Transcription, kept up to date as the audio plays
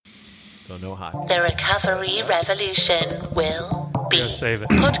So no hot. The Recovery Revolution will be save it.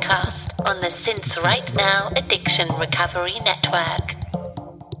 podcast on the Since Right Now Addiction Recovery Network.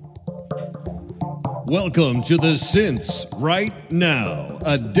 Welcome to the Since Right Now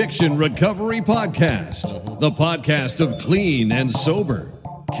Addiction Recovery Podcast, the podcast of clean and sober,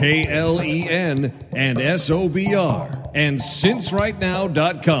 KLEN and SOBR, and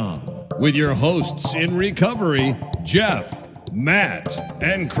sincerightnow.com, with your hosts in recovery, Jeff, Matt,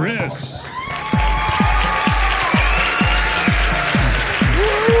 and Chris.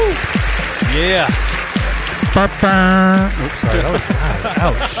 Yeah. Oops, sorry. That was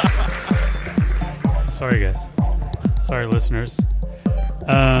ouch. Sorry, guys. Sorry, listeners.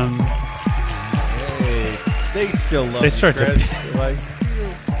 Hey, they still love They start to- Chris. Like,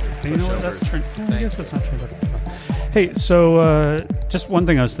 You know what? That's true. I guess that's not true. Hey, so just one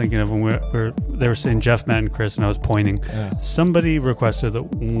thing I was thinking of when they were saying Jeff, Matt, and Chris, and I was pointing. Yeah. Somebody requested that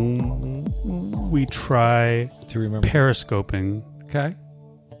we try To remember. periscoping Okay.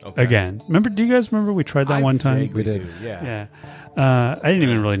 okay. again. Remember? Do you guys remember we tried that one time? vaguely We did. do, Yeah. Yeah. I didn't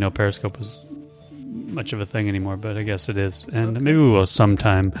even really know Periscope was much of a thing anymore, but I guess it is. And maybe we will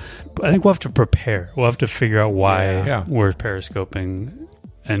sometime. But I think we'll have to prepare. We'll have to figure out why Yeah. we're Periscoping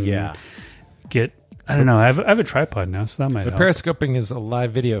and Yeah. get... I don't know. I have a tripod now, so that might But help. periscoping is a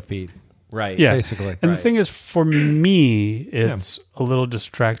live video feed, Right. Yeah. basically. And Right. the thing is, for me, it's a little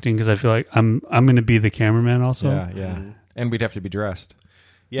distracting because I feel like I'm going to be the cameraman also. Yeah. And we'd have to be dressed,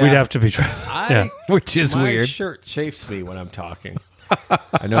 Yeah. We'd have to be... yeah. which is My weird. shirt chafes me when I'm talking.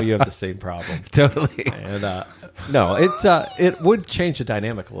 I know you have the same problem. Totally. And no, it would change the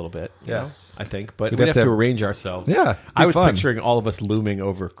dynamic a little bit. You know, I think, but we'd have to arrange ourselves. Yeah, I be was fun. picturing all of us looming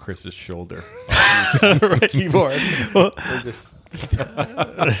over Chris's shoulder on the keyboard. We're just,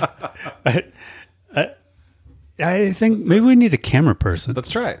 I think maybe we need a camera person. Let's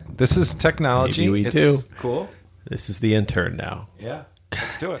try it. This is technology. Maybe we It's do. Cool. this is the intern now. Yeah.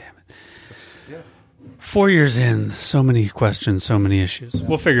 Let's do it. 4 years in, so many questions, so many issues.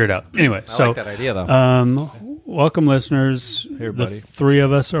 We'll figure it out. Anyway, I like that idea, though. welcome, listeners. Hey, everybody. The three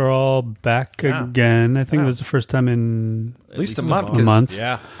of us are all back again. I think it was the first time in At least a month. a 'cause month.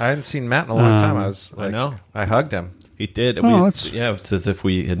 Yeah, I hadn't seen Matt in a long time. I was I like, know. I hugged him. he did. that's- It's as if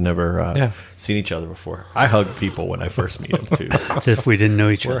we had never seen each other before. I hug people when I first meet them too. As if we didn't know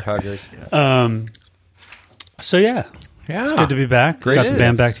each We're other. huggers. So yeah, Yeah. it's good to be back. Great. Got the It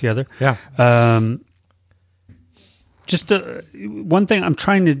band is. back together. Yeah. Just one thing, I'm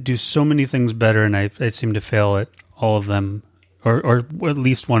trying to do so many things better, and I seem to fail at all of them, or at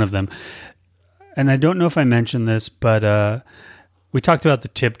least one of them. And I don't know if I mentioned this, but we talked about the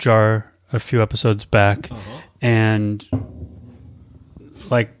tip jar a few episodes back, and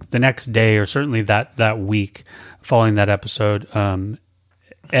like the next day, or certainly that week following that episode,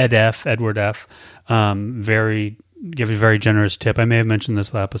 Edward F, give a very generous tip. I may have mentioned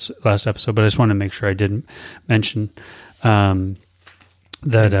this last episode, but I just want to make sure I didn't mention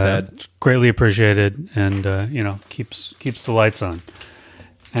that Ed. greatly appreciated, and keeps the lights on.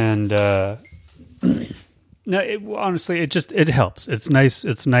 And no, honestly, it helps. It's nice.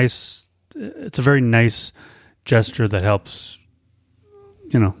 It's nice. It's a very nice gesture that helps.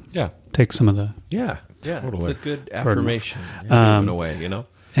 Yeah. Take some of the Yeah, Totally. it's a good affirmation in a way.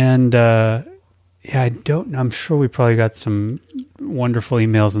 And yeah, I'm sure we probably got some wonderful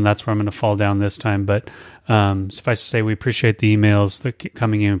emails, and that's where I'm going to fall down this time. But suffice to say, we appreciate the emails that keep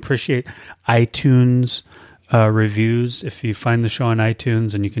coming in. Appreciate iTunes reviews. If you find the show on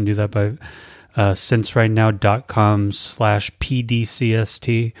iTunes, and you can do that by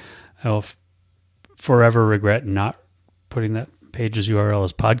sincerightnow.com/PDCST. I will forever regret not putting that page's URL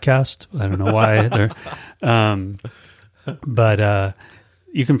as podcast. I don't know why. But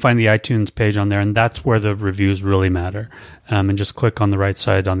you can find the iTunes page on there, and that's where the reviews really matter. And just click on the right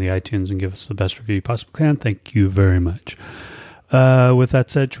side on the iTunes and give us the best review you possibly can. Thank you very much. With that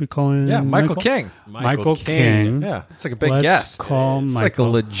said, should we call in? Yeah. Michael King. Michael King. Yeah. It's like a big Let's guest. call It's like a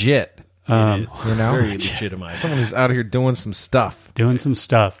Michael. legit. You know, very Someone legitimized. who's out here doing some stuff. Doing some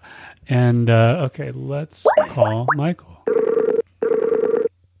stuff. And okay, let's call Michael.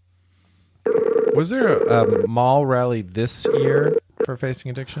 Was there a mall rally this year for Facing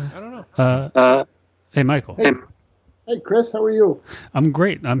Addiction? I don't know. Hey, Michael. Hey, Chris, how are you? I'm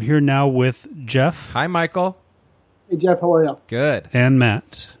great. I'm here now with Jeff Hi, Michael. Hey, Jeff, how are you? Good. and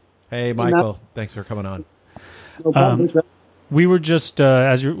Matt. Hey, Michael. Thanks for coming on. No problem. Thanks for- We were just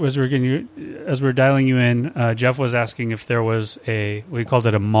as we're dialing you in. Jeff was asking if there was we called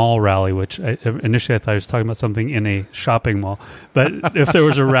it a mall rally, which initially I thought he was talking about something in a shopping mall, but if there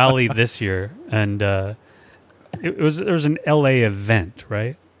was a rally this year, and there was an LA event,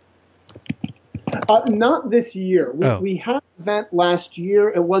 right? Not this year. We had an event last year.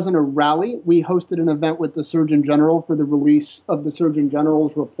 It wasn't a rally. We hosted an event with the Surgeon General for the release of the Surgeon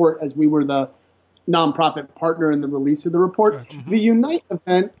General's report, as we were the nonprofit partner in the release of the report. Gotcha. The Unite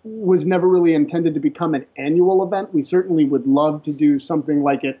event was never really intended to become an annual event. We certainly would love to do something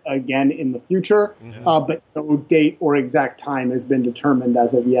like it again in the future, but no date or exact time has been determined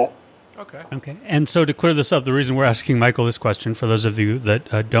as of yet. Okay. And so to clear this up, the reason we're asking Michael this question, for those of you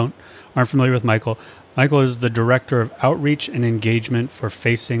that aren't familiar with Michael is the Director of Outreach and Engagement for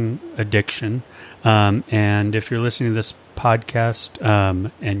Facing Addiction. And if you're listening to this podcast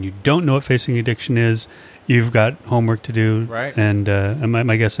and you don't know what Facing Addiction is, you've got homework to do. Right. And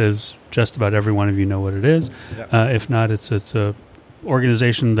my guess is just about every one of you know what it is. Yep. If not, it's a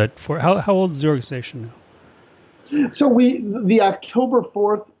organization that how old is the organization now? So the October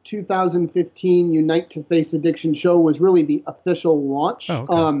 4th, 2015 Unite to Face Addiction show was really the official launch. Oh,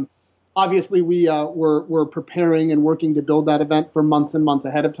 okay. Obviously, we were preparing and working to build that event for months and months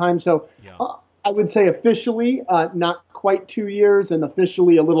ahead of time. So I would say officially not quite 2 years, and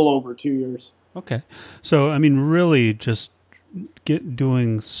officially a little over 2 years. Okay. So, I mean, really just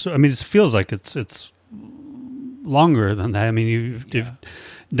doing so. I mean, it feels like it's longer than that. I mean, you've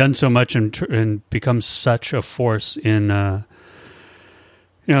done so much and become such a force in the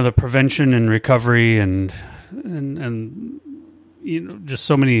prevention and recovery and just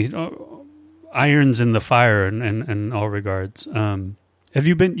so many irons in the fire in all regards.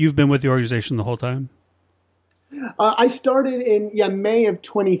 You've been with the organization the whole time? I started in May of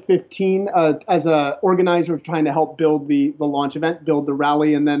 2015 as a organizer trying to help build the launch event, build the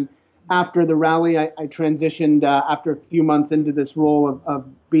rally, and then after the rally, I transitioned after a few months into this role of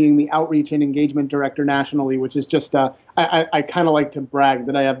being the outreach and engagement director nationally, which is just, I kind of like to brag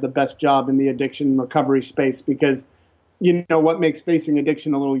that I have the best job in the addiction recovery space, because what makes Facing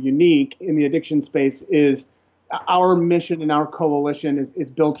Addiction a little unique in the addiction space is our mission and our coalition is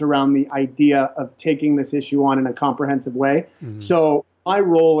built around the idea of taking this issue on in a comprehensive way. Mm-hmm. So my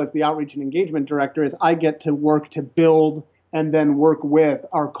role as the outreach and engagement director is I get to work to build and then work with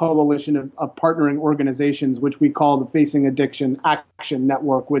our coalition of partnering organizations, which we call the Facing Addiction Action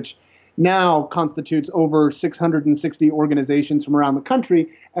Network, which now constitutes over 660 organizations from around the country.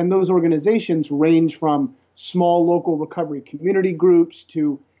 And those organizations range from small local recovery community groups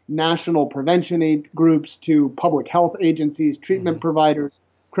to national prevention aid groups to public health agencies, treatment providers,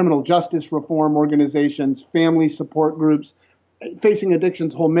 criminal justice reform organizations, family support groups. Facing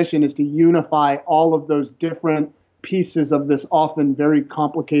Addiction's whole mission is to unify all of those different pieces of this often very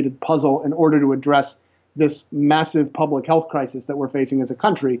complicated puzzle in order to address this massive public health crisis that we're facing as a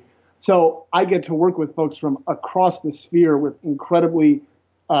country. So I get to work with folks from across the sphere with incredibly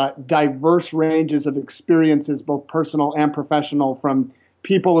diverse ranges of experiences, both personal and professional, from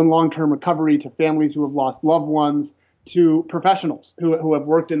people in long-term recovery to families who have lost loved ones to professionals who have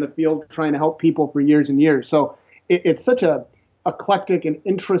worked in the field trying to help people for years and years. So it's such a eclectic and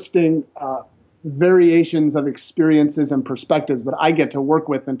interesting variations of experiences and perspectives that I get to work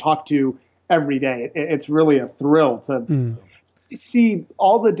with and talk to every day. It's really a thrill to see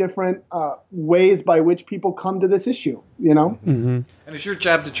all the different ways by which people come to this issue, And is your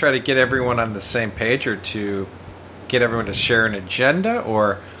job to try to get everyone on the same page, or to get everyone to share an agenda,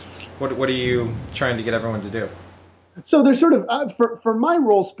 or what are you trying to get everyone to do? So there's sort of, for my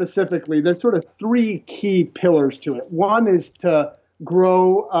role specifically, there's sort of three key pillars to it. One is to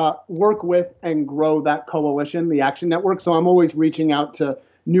grow, work with and grow that coalition, the Action Network. So I'm always reaching out to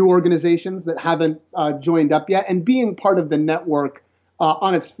new organizations that haven't joined up yet. And being part of the network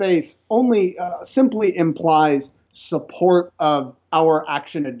on its face only simply implies support of our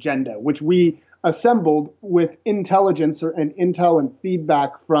action agenda, which we assembled with intelligence and intel and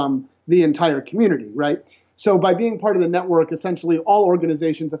feedback from the entire community, right? So by being part of the network, essentially all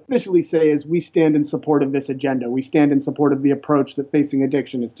organizations officially say is we stand in support of this agenda. We stand in support of the approach that Facing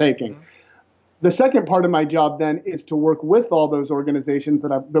Addiction is taking. Mm-hmm. The second part of my job then is to work with all those organizations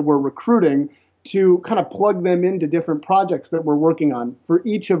that we're recruiting to kind of plug them into different projects that we're working on. For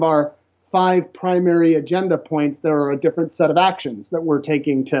each of our 5 primary agenda points, there are a different set of actions that we're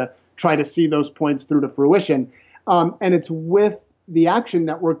taking to try to see those points through to fruition. And it's with the Action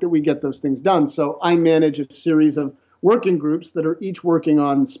Network that we get those things done. So I manage a series of working groups that are each working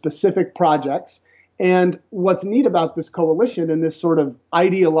on specific projects. And what's neat about this coalition and this sort of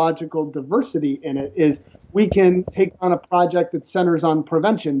ideological diversity in it is we can take on a project that centers on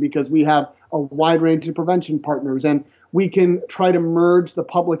prevention because we have a wide range of prevention partners. And we can try to merge the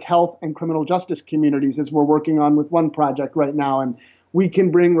public health and criminal justice communities, as we're working on with one project right now. And we can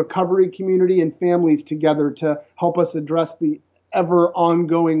bring recovery community and families together to help us address the ever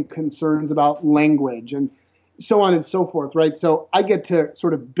ongoing concerns about language and so on and so forth, right? So I get to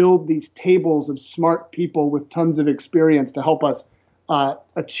sort of build these tables of smart people with tons of experience to help us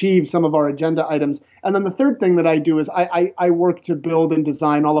achieve some of our agenda items. And then the third thing that I do is I work to build and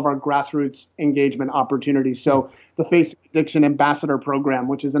design all of our grassroots engagement opportunities. So the Facing Addiction Ambassador Program,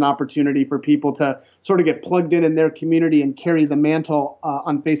 which is an opportunity for people to sort of get plugged in their community and carry the mantle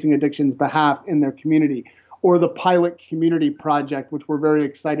on Facing Addiction's behalf in their community. Or the Pilot Community Project, which we're very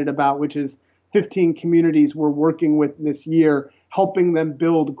excited about, which is 15 communities we're working with this year, helping them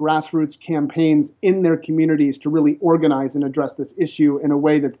build grassroots campaigns in their communities to really organize and address this issue in a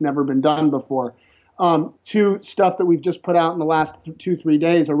way that's never been done before. To stuff that we've just put out in the last 2-3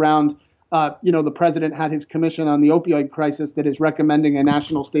 days around, the president had his commission on the opioid crisis that is recommending a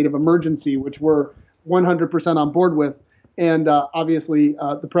national state of emergency, which we're 100% on board with. And obviously,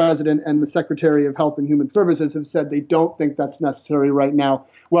 the president and the Secretary of Health and Human Services have said they don't think that's necessary right now.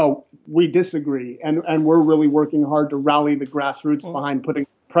 Well, we disagree, and we're really working hard to rally the grassroots behind putting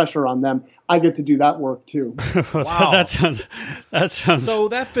pressure on them. I get to do that work too. Wow, that sounds. So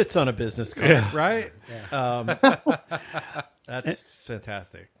that fits on a business card, right? Yeah. That's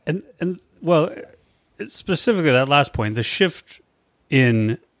fantastic. And well, specifically that last point, the shift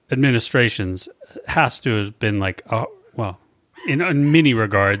in administrations has to have been like in many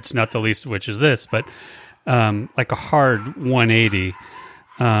regards, not the least of which is this, but like a hard 180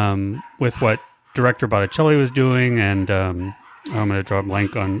 with what Director Botticelli was doing, and I'm going to draw a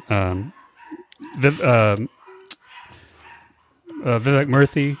blank on Vivek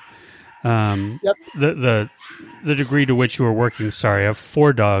Murthy. Yep. The degree to which you were working. Sorry, I have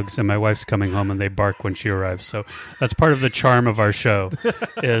 4 dogs, and my wife's coming home, and they bark when she arrives. So that's part of the charm of our show,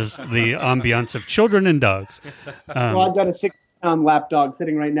 is the ambiance of children and dogs. Well, I've got a 6-pound lap dog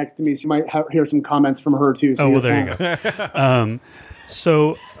sitting right next to me, so you might hear some comments from her too. So there you go.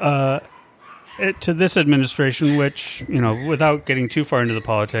 To this administration, which, without getting too far into the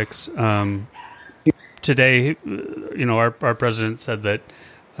politics, today, our president said that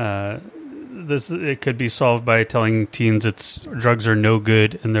it could be solved by telling teens drugs are no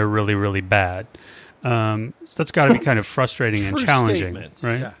good and they're really, really bad. So that's got to be kind of frustrating and challenging,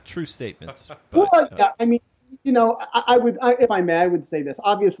 right? Yeah, true statements. Well, I mean, if I may, I would say this.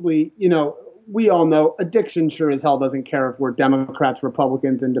 Obviously, we all know addiction sure as hell doesn't care if we're Democrats,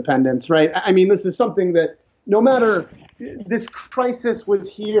 Republicans, Independents, right? I mean, this is something that no matter this crisis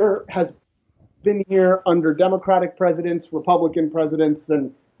has been here under Democratic presidents, Republican presidents,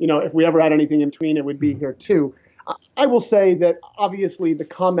 and, if we ever had anything in between, it would be here too. I will say that obviously the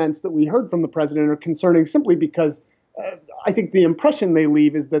comments that we heard from the president are concerning simply because I think the impression they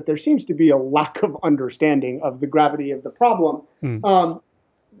leave is that there seems to be a lack of understanding of the gravity of the problem.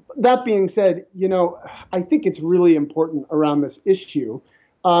 That being said, I think it's really important around this issue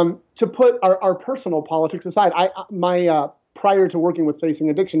to put our personal politics aside. Prior to working with Facing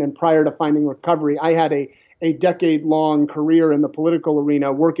Addiction and prior to finding recovery, I had a decade-long career in the political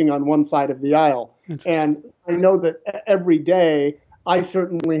arena working on one side of the aisle. And I know that every day I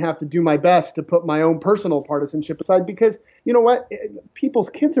certainly have to do my best to put my own personal partisanship aside because, you know what, people's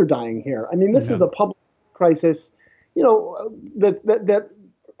kids are dying here. I mean, this is a public crisis, that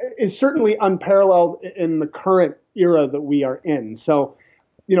is certainly unparalleled in the current era that we are in. So,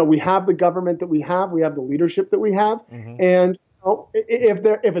 we have the government that we have the leadership that we have, and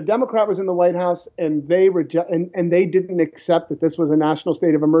if a Democrat was in the White House and they they didn't accept that this was a national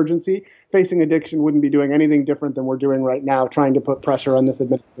state of emergency, Facing Addiction wouldn't be doing anything different than we're doing right now, trying to put pressure on this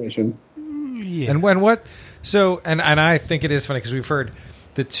administration. Yeah. And I think it is funny because we've heard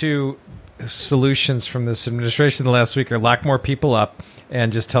the two solutions from this administration the last week are lock more people up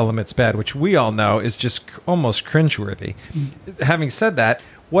and just tell them it's bad, which we all know is just almost cringeworthy. Having said that,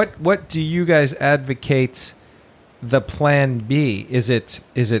 what do you guys advocate the plan B? Is it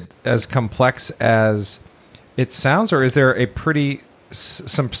as complex as it sounds, or is there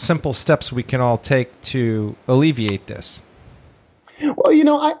some simple steps we can all take to alleviate this?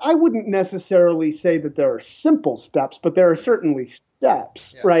 Well, I wouldn't necessarily say that there are simple steps, but there are certainly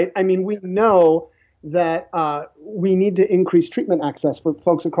steps, right? I mean, we know that we need to increase treatment access for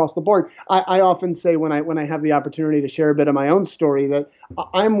folks across the board. I often say when I have the opportunity to share a bit of my own story that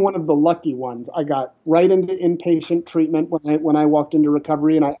I'm one of the lucky ones. I got right into inpatient treatment when I walked into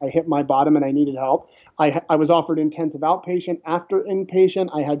recovery and I hit my bottom and I needed help. I was offered intensive outpatient. After inpatient,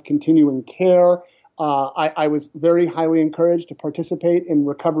 I had continuing care. I was very highly encouraged to participate in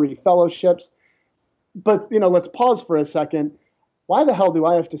recovery fellowships. But, let's pause for a second. Why the hell do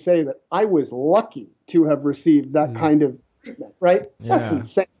I have to say that I was lucky to have received that kind of treatment, right? Yeah. That's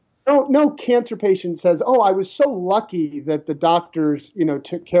insane. no cancer patient says, "Oh, I was so lucky that the doctors,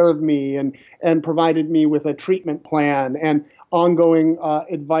 took care of me and provided me with a treatment plan and ongoing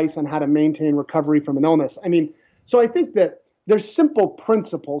advice on how to maintain recovery from an illness." I mean, so I think that there's simple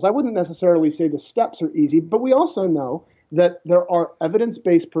principles. I wouldn't necessarily say the steps are easy, but we also know that there are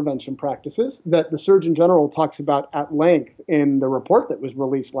evidence-based prevention practices that the Surgeon General talks about at length in the report that was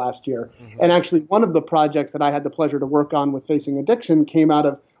released last year. Mm-hmm. And actually, one of the projects that I had the pleasure to work on with Facing Addiction came out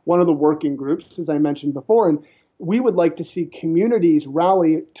of one of the working groups, as I mentioned before. And we would like to see communities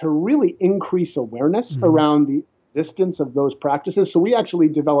rally to really increase awareness around the existence of those practices. So we actually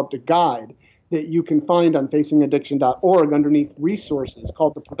developed a guide that you can find on facingaddiction.org underneath resources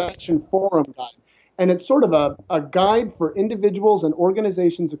called the Prevention Forum Guide. And it's sort of a guide for individuals and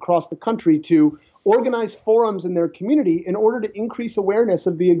organizations across the country to organize forums in their community in order to increase awareness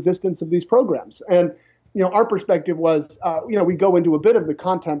of the existence of these programs. And, our perspective was, we go into a bit of the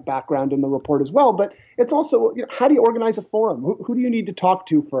content background in the report as well, but it's also, how do you organize a forum? Who do you need to talk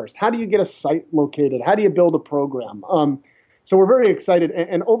to first? How do you get a site located? How do you build a program? So we're very excited,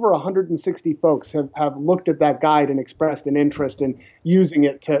 and over 160 folks have looked at that guide and expressed an interest in using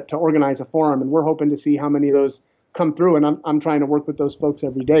it to organize a forum, and we're hoping to see how many of those come through, and I'm trying to work with those folks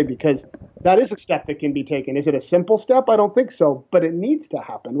every day because that is a step that can be taken. Is it a simple step? I don't think so, but it needs to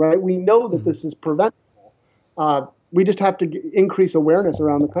happen, right? We know that this is preventable. We just have to increase awareness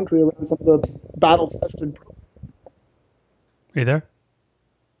around the country around some of the battle-tested programs. Are you there?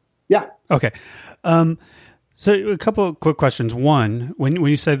 Yeah. Okay. So a couple of quick questions. One, when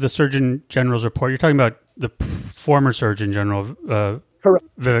you say the Surgeon General's report, you're talking about the former Surgeon General, Correct.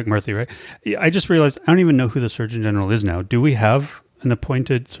 Vivek Murthy, right? I just realized I don't even know who the Surgeon General is now. Do we have an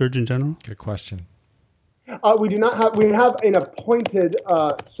appointed Surgeon General? Good question. We do not have. We have an appointed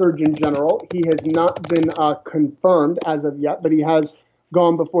Surgeon General. He has not been confirmed as of yet, but he has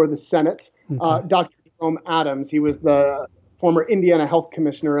gone before the Senate. Okay. Dr. Jerome Adams. He was the former Indiana Health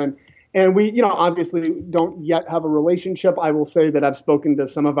Commissioner, and we, obviously don't yet have a relationship. I will say that I've spoken to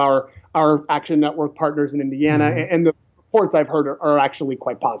some of our Action Network partners in Indiana, and the reports I've heard are actually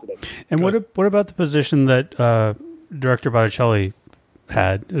quite positive. And what about the position that Director Botticelli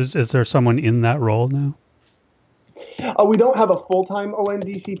had? Is there someone in that role now? We don't have a full-time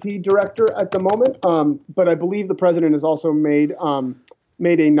ONDCP director at the moment, but I believe the president has also made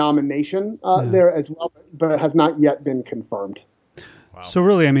a nomination there as well, but it has not yet been confirmed. Wow. So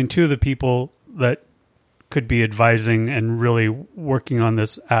really, I mean, two of the people that could be advising and really working on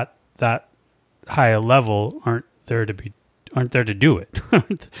this at that high a level aren't there to do it,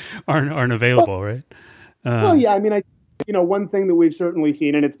 aren't available, right? Well, yeah, I mean, one thing that we've certainly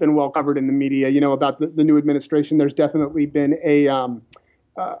seen, and it's been well covered in the media, about the new administration, there's definitely been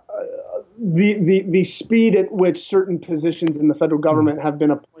the speed at which certain positions in the federal government have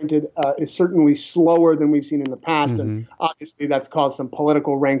been appointed is certainly slower than we've seen in the past. And obviously that's caused some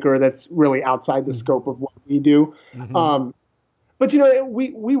political rancor that's really outside the scope of what we do. But,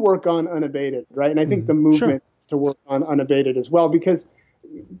 we work on unabated, right? And I think the movement is to work on unabated as well, because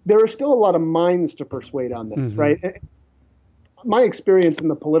there are still a lot of minds to persuade on this, right? And my experience in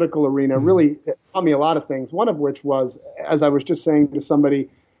the political arena really taught me a lot of things, one of which was, as I was just saying to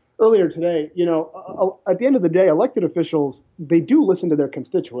somebody earlier today, at the end of the day, elected officials, they do listen to their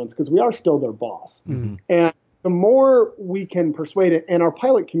constituents because we are still their boss. And the more we can persuade it, and our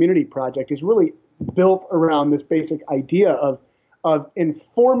pilot community project is really built around this basic idea of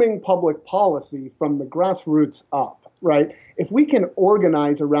informing public policy from the grassroots up, right? If we can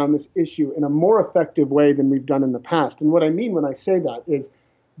organize around this issue in a more effective way than we've done in the past, and what I mean when I say that is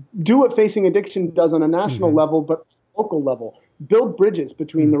do what Facing Addiction does on a national level, but local level. Build bridges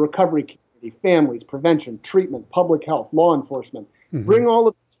between the recovery community, families, prevention, treatment, public health, law enforcement. Bring all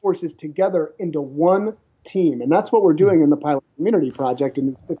of these forces together into one team. And that's what we're doing in the Pilot Community Project in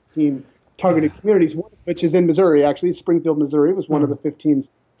these 15 targeted communities, one of which is in Missouri, actually. Springfield, Missouri was one of the 15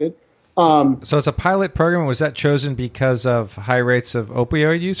 selected. So it's a pilot program. Was that chosen because of high rates of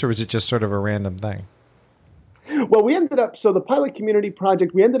opioid use, or was it just sort of a random thing? Well, the Pilot Community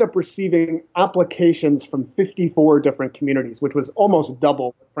Project, we ended up receiving applications from 54 different communities, which was almost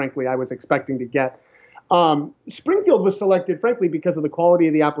double, frankly, I was expecting to get. Springfield was selected, frankly, because of the quality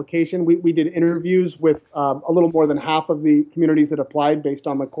of the application. We did interviews with a little more than half of the communities that applied based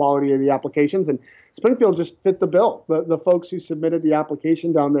on the quality of the applications, and Springfield just fit the bill. The folks who submitted the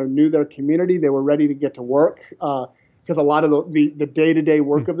application down there knew their community. They were ready to get to work because a lot of the day-to-day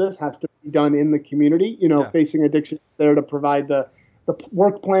work of this has to be done in the community. Facing Addiction is there to provide the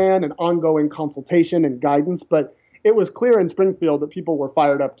work plan and ongoing consultation and guidance, but it was clear in Springfield that people were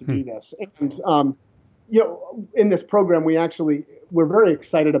fired up to do this. And in this program, we're very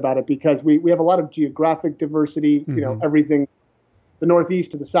excited about it because we have a lot of geographic diversity, everything, the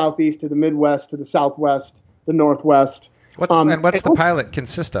Northeast to the Southeast to the Midwest to the Southwest, the Northwest. What's the pilot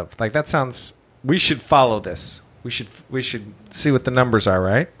consist of? Like, that sounds, we should follow this. We should see what the numbers are,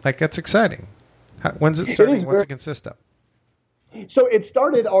 right? Like, that's exciting. When's it starting? What's it consist of? So it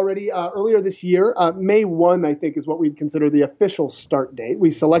started already earlier this year. May 1, I think, is what we'd consider the official start date. We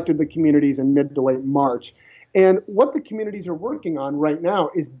selected the communities in mid to late March. And what the communities are working on right now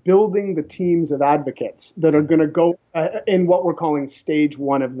is building the teams of advocates that are going to go in what we're calling stage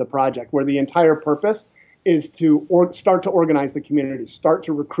 1 of the project, where the entire purpose is to start to organize the community, start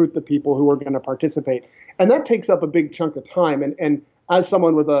to recruit the people who are going to participate. And that takes up a big chunk of time. And as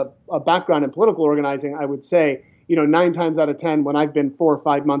someone with a background in political organizing, I would say, 9 times out of 10, when I've been 4 or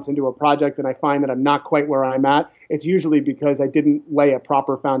 5 months into a project and I find that I'm not quite where I'm at, it's usually because I didn't lay a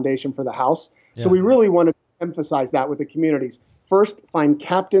proper foundation for the house. Yeah. So we really want to emphasize that with the communities. First, find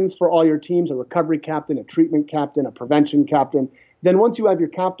captains for all your teams, a recovery captain, a treatment captain, a prevention captain. Then once you have your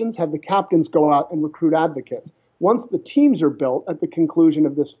captains, have the captains go out and recruit advocates. Once the teams are built at the conclusion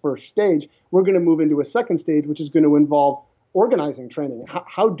of this first stage, we're going to move into a second stage, which is going to involve organizing training.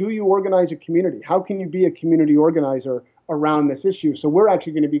 How do you organize a community? How can you be a community organizer around this issue? So we're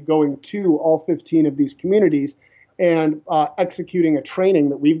actually going to be going to all 15 of these communities and executing a training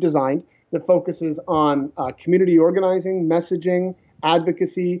that we've designed that focuses on community organizing, messaging,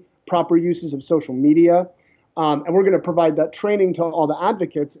 advocacy, proper uses of social media. And we're going to provide that training to all the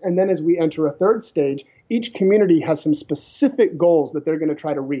advocates. And then as we enter a third stage, each community has some specific goals that they're going to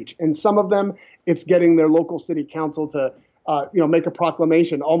try to reach. And some of them, it's getting their local city council to make a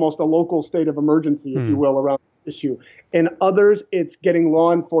proclamation, almost a local state of emergency, if you will, around this issue. In others, it's getting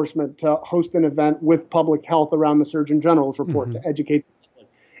law enforcement to host an event with public health around the Surgeon General's report to educate.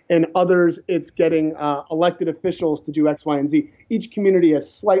 In others, it's getting elected officials to do X, Y, and Z. Each community has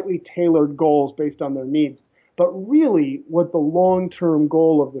slightly tailored goals based on their needs. But really, what the long-term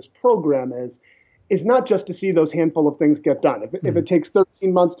goal of this program is not just to see those handful of things get done. If it takes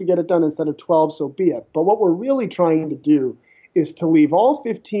 13 months to get it done instead of 12, so be it. But what we're really trying to do is to leave all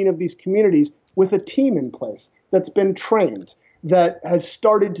 15 of these communities with a team in place that's been trained, that has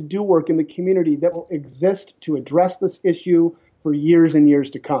started to do work in the community that will exist to address this issue for years and years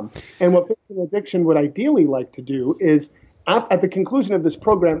to come. And what Facing Addiction would ideally like to do is, at the conclusion of this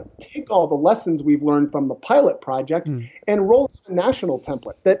program, take all the lessons we've learned from the pilot project and roll out a national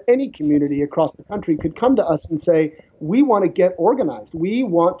template that any community across the country could come to us and say, we want to get organized. We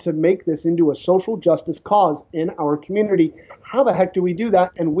want to make this into a social justice cause in our community. How the heck do we do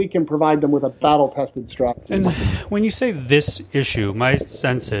that? And we can provide them with a battle-tested strategy. And when you say this issue, my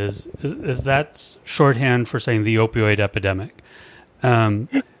sense is that's shorthand for saying the opioid epidemic.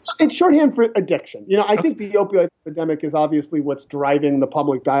 It's shorthand for addiction. I think the opioid epidemic is obviously what's driving the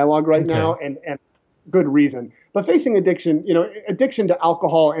public dialogue right now, and good reason. But facing addiction, addiction to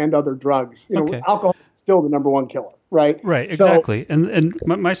alcohol and other drugs, alcohol is still the number one killer, right? Right, exactly. So, and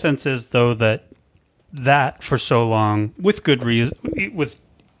my sense is, though, that for so long, with good reason, with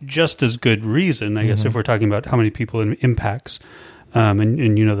just as good reason, I guess, if we're talking about how many people it impacts,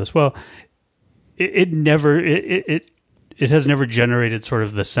 and you know this well, it has never generated sort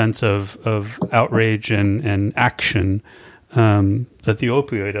of the sense of outrage and action that the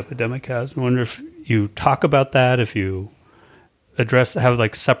opioid epidemic has. I wonder if you talk about that, if you have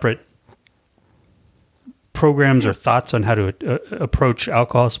like separate programs or thoughts on how to approach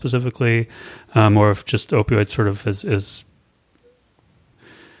alcohol specifically, or if just opioids sort of is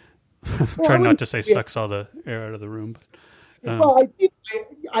trying not to say sucks all the air out of the room. Well,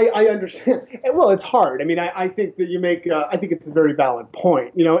 I understand. Well, it's hard. I mean, I think that you make. I think it's a very valid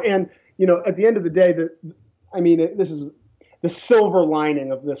point. And at the end of the day, this is the silver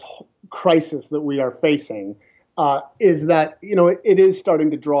lining of this crisis that we are facing. Is that it is starting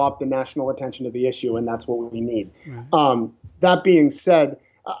to draw up the national attention to the issue, and that's what we need. Right. That being said,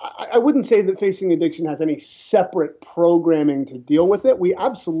 I wouldn't say that Facing Addiction has any separate programming to deal with it. We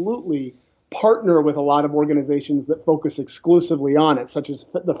absolutely partner with a lot of organizations that focus exclusively on it, such as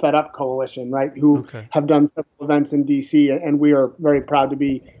the Fed Up Coalition, right, who have done several events in D.C., and we are very proud to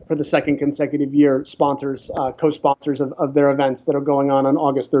be, for the second consecutive year, co-sponsors of their events that are going on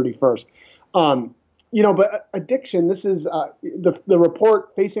August 31st. But addiction, this is the report,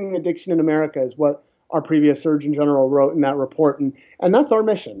 Facing Addiction in America, is what our previous Surgeon General wrote in that report, and that's our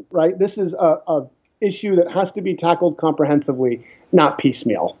mission, right? This is a issue that has to be tackled comprehensively, not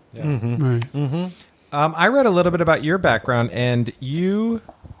piecemeal. Yeah. Mm-hmm. Right. I read a little bit about your background, and you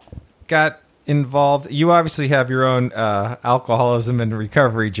got involved. You obviously have your own alcoholism and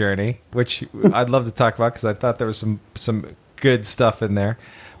recovery journey, which I'd love to talk about because I thought there was some good stuff in there.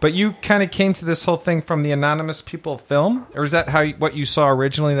 But you kind of came to this whole thing from the Anonymous People film, or is that what you saw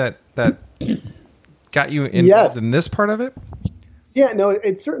originally that got you involved in this part of it? Yeah, no,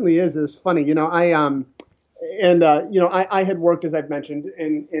 it certainly is. It's funny, I had worked, as I've mentioned,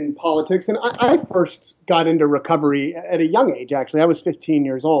 in politics, and I first got into recovery at a young age. Actually, I was 15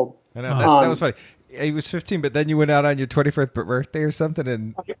 years old. I know that was funny. He was 15, but then you went out on your 21st birthday or something,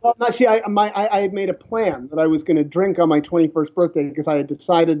 and I had made a plan that I was going to drink on my 21st birthday because I had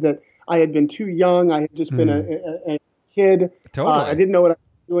decided that I had been too young. I had just been a kid. Totally, I didn't know what I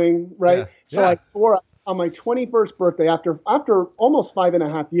was doing. Right, yeah. so I swore on my 21st birthday, after almost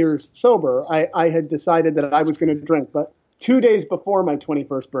 5.5 years sober, I had decided that I was going to drink. But 2 days before my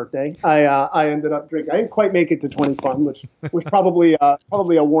 21st birthday, I ended up drinking. I didn't quite make it to 21, which was probably a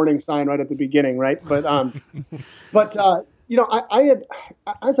warning sign right at the beginning, right? But I had,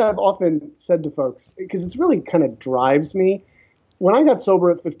 as I've often said to folks, because it's really kind of drives me. When I got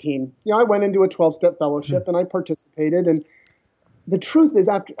sober at 15, I went into a 12-step fellowship and I participated. And the truth is,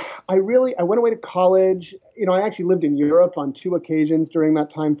 after I went away to college. I actually lived in Europe on 2 occasions during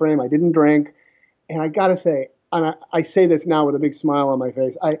that time frame. I didn't drink, and I got to say, and I say this now with a big smile on my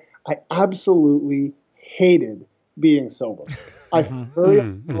face, I absolutely hated being sober. I felt very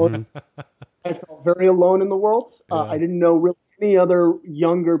alone. I felt very alone in the world. I didn't know really any other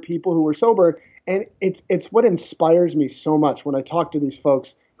younger people who were sober, and it's what inspires me so much when I talk to these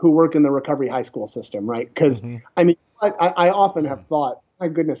folks who work in the recovery high school system, right? Because I often have thought, my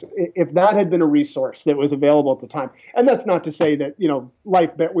goodness, if that had been a resource that was available at the time, and that's not to say that,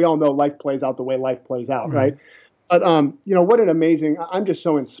 life, we all know life plays out the way life plays out, right? But, what an amazing, I'm just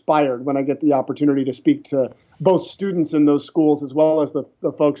so inspired when I get the opportunity to speak to both students in those schools as well as the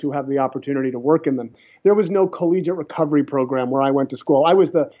folks who have the opportunity to work in them. There was no collegiate recovery program where I went to school. I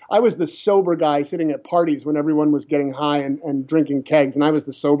was the sober guy sitting at parties when everyone was getting high and drinking kegs, and I was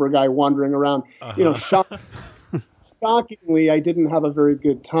the sober guy wandering around, shockingly, I didn't have a very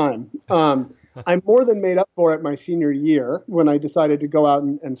good time. I more than made up for it my senior year when I decided to go out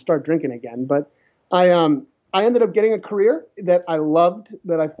and start drinking again. But I ended up getting a career that I loved,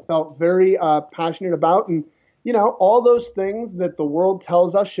 that I felt very passionate about. And, all those things that the world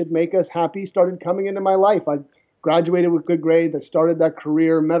tells us should make us happy started coming into my life. I graduated with good grades. I started that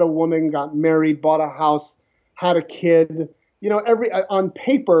career, met a woman, got married, bought a house, had a kid. On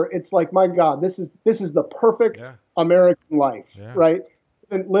paper, it's like, my God, this is the perfect American life, right?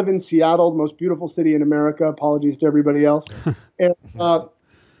 And live in Seattle, the most beautiful city in America. Apologies to everybody else. And,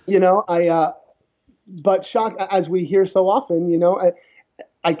 but shock, as we hear so often,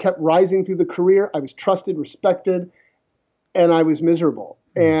 I kept rising through the career. I was trusted, respected, and I was miserable.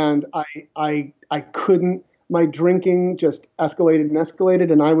 And I couldn't. My drinking just escalated and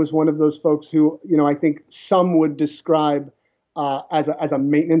escalated, and I was one of those folks who, I think some would describe as a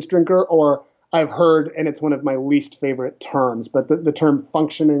maintenance drinker, or I've heard, and it's one of my least favorite terms, but the term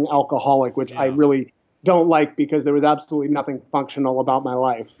functioning alcoholic, which I really don't like because there was absolutely nothing functional about my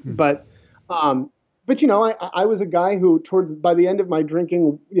life. But I was a guy who, by the end of my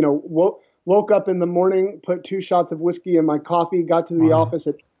drinking, woke up in the morning, put 2 shots of whiskey in my coffee, got to the office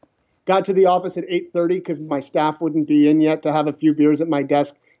at 8:30 because my staff wouldn't be in yet to have a few beers at my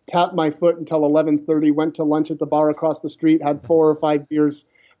desk, tapped my foot until 11:30, went to lunch at the bar across the street, had 4 or 5 beers,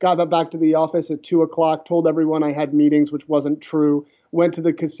 got back to the office at 2:00, told everyone I had meetings, which wasn't true, went to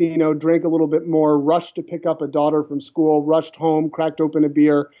the casino, drank a little bit more, rushed to pick up a daughter from school, rushed home, cracked open a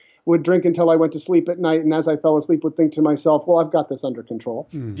beer, would drink until I went to sleep at night, and as I fell asleep would think to myself, well, I've got this under control.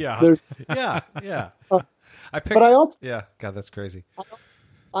 Yeah. God, that's crazy.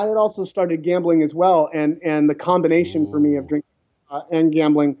 I had also started gambling as well, and the combination for me of drinking and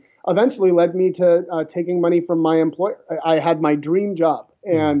gambling eventually led me to taking money from my employer. I had my dream job,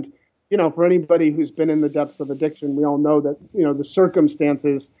 and for anybody who's been in the depths of addiction, we all know that the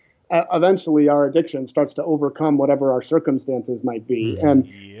circumstances. Eventually, our addiction starts to overcome whatever our circumstances might be, and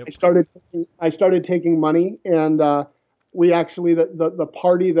I started taking money, and we actually the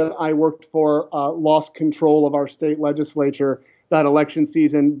party that I worked for lost control of our state legislature that election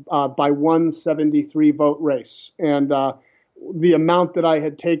season by 173 vote race, and the amount that I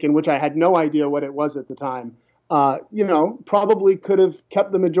had taken, which I had no idea what it was at the time, probably could have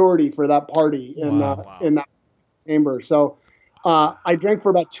kept the majority for that party in that chamber. So. I drank for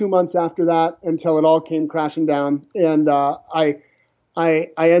about 2 months after that until it all came crashing down, and I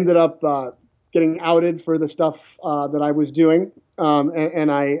ended up getting outed for the stuff that I was doing,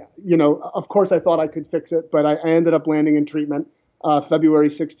 and I, of course, I thought I could fix it, but I ended up landing in treatment. February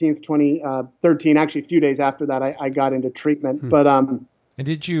 16th, 2013. Actually, a few days after that, I got into treatment. But and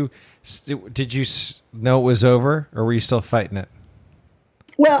did you know it was over, or were you still fighting it?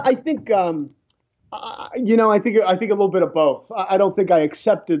 Well, I think I think a little bit of both. I don't think I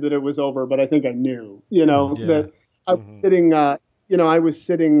accepted that it was over, but I think I knew. That I was sitting. I was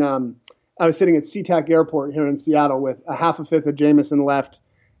sitting at SeaTac Airport here in Seattle with a half a fifth of Jameson left.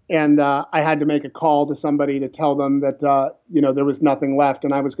 And I had to make a call to somebody to tell them that, there was nothing left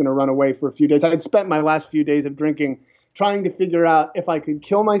and I was going to run away for a few days. I had spent my last few days of drinking trying to figure out if I could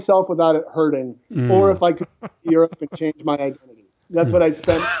kill myself without it hurting or if I could go to Europe and change my identity. That's what I'd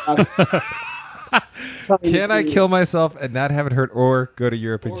spent. Can I kill myself and not have it hurt or go to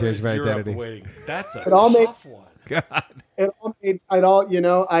Europe and change my identity? Waiting. That's a tough one. God. I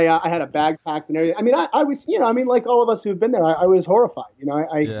had a bag packed and everything. I mean, I was, like all of us who've been there, I was horrified.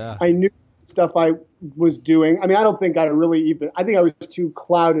 I knew stuff I was doing. I mean, I don't think I think I was too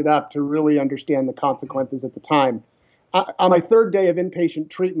clouded up to really understand the consequences at the time. On my third day of inpatient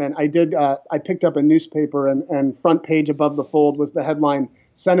treatment, I picked up a newspaper and front page above the fold was the headline,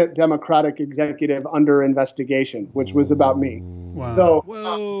 Senate Democratic Executive Under Investigation, which was about me. Wow. So,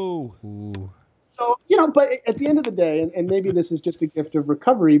 whoa. So, but at the end of the day, and maybe this is just a gift of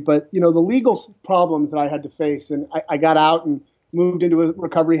recovery, but, the legal problems that I had to face, and I got out and moved into a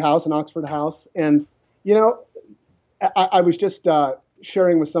recovery house, an Oxford house. And, I was just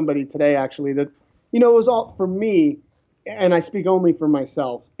sharing with somebody today, actually, that, it was all for me, and I speak only for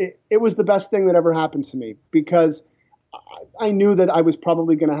myself. It was the best thing that ever happened to me because I knew that I was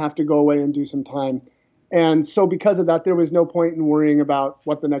probably going to have to go away and do some time. And so because of that, there was no point in worrying about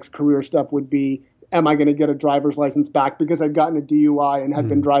what the next career step would be. Am I going to get a driver's license back? Because I'd gotten a DUI and had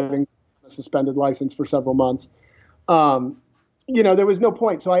been driving a suspended license for several months. There was no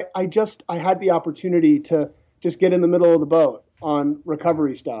point. So I had the opportunity to just get in the middle of the boat on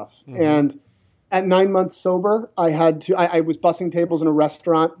recovery stuff. Mm-hmm. And at 9 months sober, I was bussing tables in a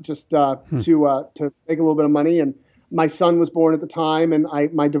restaurant just to make a little bit of money. And my son was born at the time, and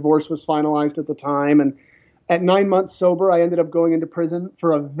my divorce was finalized at the time. And at 9 months sober, I ended up going into prison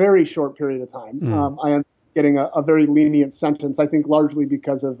for a very short period of time. I ended up getting a very lenient sentence, I think largely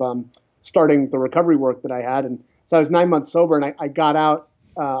because of starting the recovery work that I had. And so I was 9 months sober, and I got out.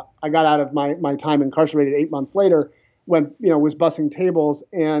 I got out of my time incarcerated 8 months later when, was bussing tables.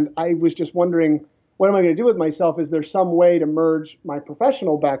 And I was just wondering, what am I going to do with myself? Is there some way to merge my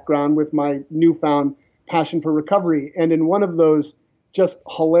professional background with my newfound passion for recovery? And in one of those just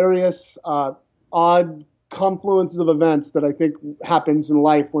hilarious, odd confluences of events that I think happens in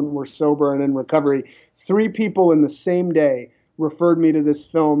life when we're sober and in recovery, 3 people in the same day referred me to this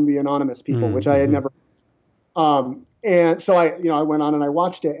film, The Anonymous People, which I had never. And so I went on and I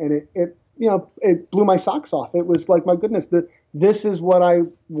watched it, and it blew my socks off. It was like, my goodness, this is what I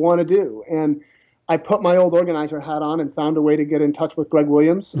want to do. And I put my old organizer hat on and found a way to get in touch with Greg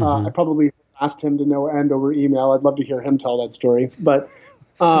Williams. I probably asked him to no end over email. I'd love to hear him tell that story. But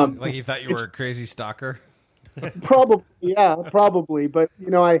like he thought you were a crazy stalker. Probably. But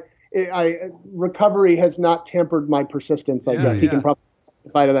recovery has not tempered my persistence. I guess he can probably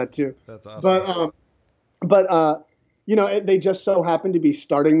testify to that too. That's awesome. But they just so happened to be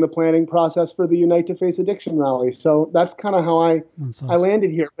starting the planning process for the Unite to Face Addiction rally. So that's kind of how I landed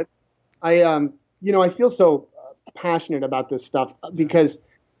here. But I feel so passionate about this stuff because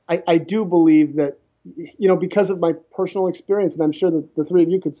I do believe that, because of my personal experience, and I'm sure that the 3 of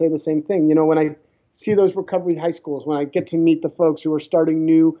you could say the same thing, when I see those recovery high schools, when I get to meet the folks who are starting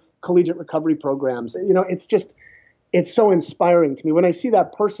new collegiate recovery programs, it's so inspiring to me. When I see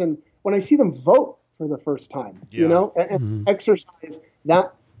that person, when I see them vote for the first time, and exercise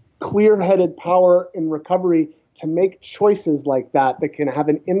that clear-headed power in recovery to make choices like that can have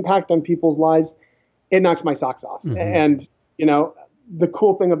an impact on people's lives, it knocks my socks off. And, the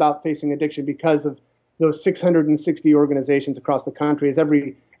cool thing about facing addiction, because of those 660 organizations across the country, is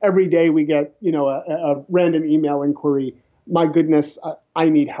every day we get, a random email inquiry. My goodness, I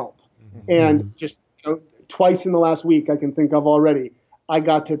need help. And just twice in the last week I can think of already, I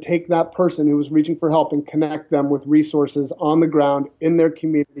got to take that person who was reaching for help and connect them with resources on the ground in their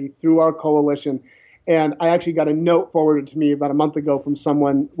community through our coalition. And I actually got a note forwarded to me about a month ago from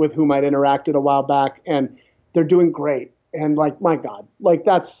someone with whom I'd interacted a while back, and they're doing great. And my God,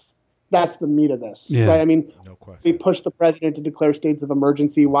 that's the meat of this. Yeah. Right? I mean, No question. we pushed the president to declare states of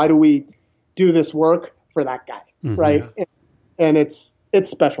emergency. Why do we do this work for that guy? Right. Yeah. And it's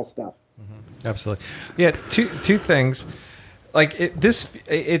special stuff. Absolutely. Yeah. Two things. Like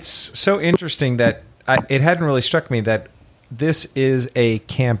it's so interesting that it hadn't really struck me that this is a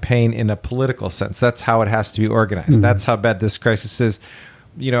campaign in a political sense. That's how it has to be organized. That's how bad this crisis is.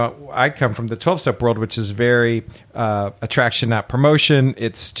 I come from the 12-step world, which is very attraction, not promotion.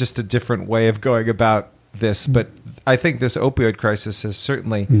 It's just a different way of going about this. But I think this opioid crisis has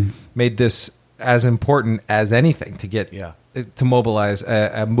certainly made this as important as anything to get to mobilize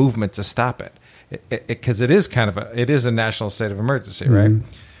a movement to stop it. Because it is it is a national state of emergency, right?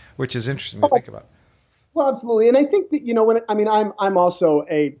 Which is interesting to think about. Well, absolutely. And I think that, I'm also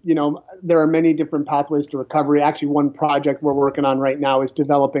there are many different pathways to recovery. Actually, one project we're working on right now is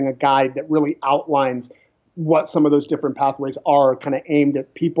developing a guide that really outlines what some of those different pathways are, kind of aimed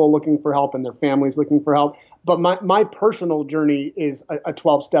at people looking for help and their families looking for help. But my personal journey is a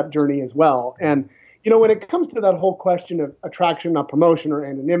 12-step journey as well. And, when it comes to that whole question of attraction, not promotion, or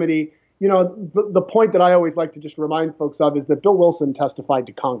anonymity, the point that I always like to just remind folks of is that Bill Wilson testified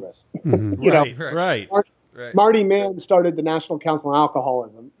to Congress. Right. Marty Mann started the National Council on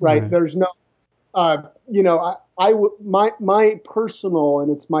Alcoholism. Right. There's no, my personal,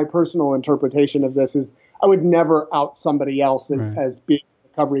 and it's my personal interpretation of this is I would never out somebody else as being in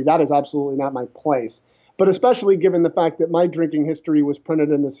recovery. That is absolutely not my place. But especially given the fact that my drinking history was printed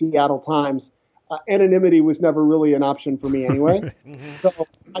in the Seattle Times, anonymity was never really an option for me anyway. So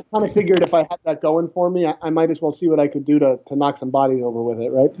I kind of figured if I had that going for me, I might as well see what I could do to knock some bodies over with it,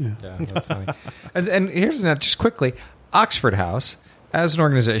 right? Yeah, that's funny. and here's just quickly, Oxford House, as an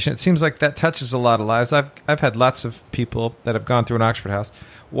organization, it seems like that touches a lot of lives. I've had lots of people that have gone through an Oxford House.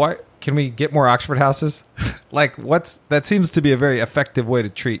 Why can we get more Oxford Houses? That seems to be a very effective way to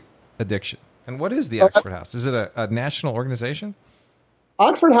treat addiction. And what is the Oxford House? Is it a national organization?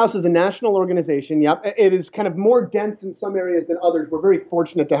 Oxford House is a national organization. Yep. It is kind of more dense in some areas than others. We're very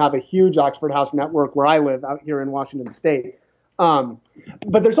fortunate to have a huge Oxford House network where I live out here in Washington State. But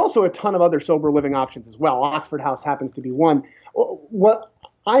there's also a ton of other sober living options as well. Oxford House happens to be one. What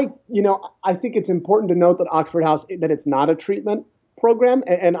I think it's important to note that Oxford House, that it's not a treatment program.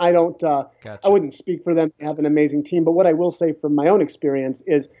 And I don't, Gotcha. I wouldn't speak for them. They have an amazing team. But what I will say from my own experience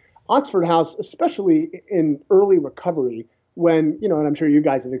is Oxford House, especially in early recovery, when, and I'm sure you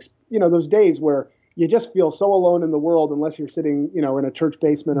guys have, those days where you just feel so alone in the world unless you're sitting, in a church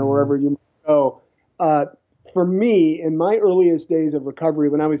basement or wherever you might go. For me, in my earliest days of recovery,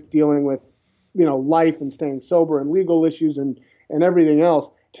 when I was dealing with, life and staying sober and legal issues and everything else,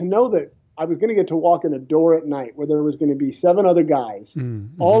 to know that I was going to get to walk in a door at night where there was going to be 7 other guys,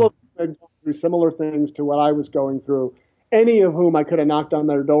 all of them had gone through similar things to what I was going through, any of whom I could have knocked on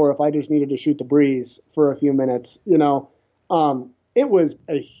their door if I just needed to shoot the breeze for a few minutes, it was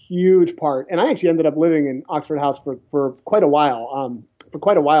a huge part. And I actually ended up living in Oxford House for quite a while,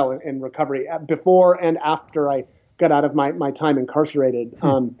 in recovery, before and after I got out of my time incarcerated.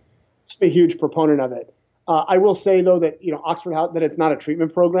 Just a huge proponent of it. I will say, though, that, Oxford House, that it's not a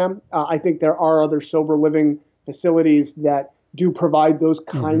treatment program. I think there are other sober living facilities that do provide those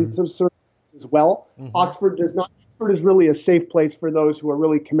kinds of services as well. Oxford does not. Oxford is really a safe place for those who are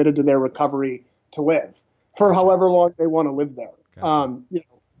really committed to their recovery to live for however long they want to live there. Gotcha.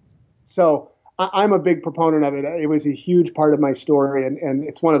 So I'm a big proponent of it. It was a huge part of my story, and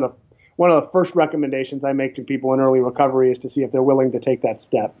it's one of the first recommendations I make to people in early recovery is to see if they're willing to take that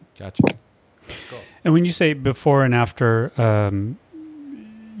step. Gotcha. Cool. And when you say before and after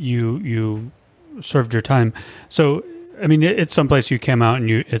you served your time, so I mean it's someplace you came out and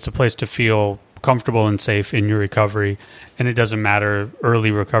it's a place to feel comfortable and safe in your recovery, and it doesn't matter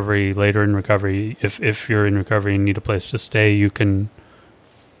early recovery, later in recovery. If you're in recovery and need a place to stay, you can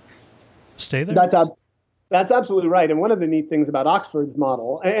stay there. That's absolutely right. And one of the neat things about Oxford's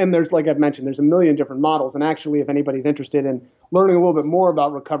model, and there's, like I've mentioned, there's a million different models. And actually, if anybody's interested in learning a little bit more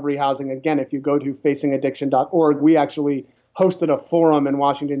about recovery housing, again, if you go to facingaddiction.org, we actually hosted a forum in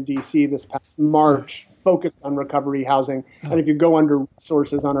Washington, D.C. this past March focused on recovery housing. And if you go under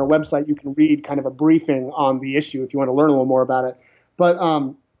resources on our website, you can read kind of a briefing on the issue if you want to learn a little more about it. But,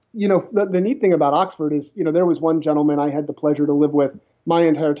 the neat thing about Oxford is, there was one gentleman I had the pleasure to live with my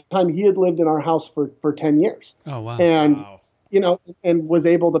entire time. He had lived in our house for 10 years. Oh, wow. And, and was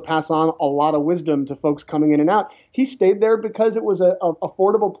able to pass on a lot of wisdom to folks coming in and out. He stayed there because it was a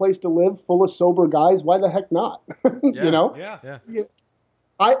affordable place to live, full of sober guys. Why the heck not? Yeah.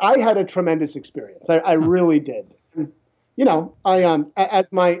 I had a tremendous experience. I really did. As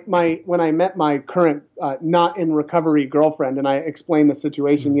when I met my current not in recovery girlfriend and I explained the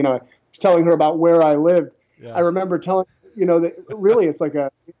situation, I was telling her about where I lived. Yeah. I remember telling, that really it's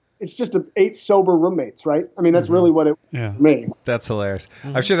it's just 8 sober roommates, right? I mean, that's really what it was for me. That's hilarious.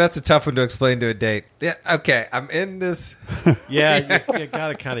 I'm sure that's a tough one to explain to a date. Yeah, okay, I'm in this. Yeah, you got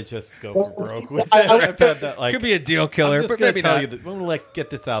to kind of just go for broke with it. I've had that, like, could be a deal killer, but maybe tell not. you that I'm going to get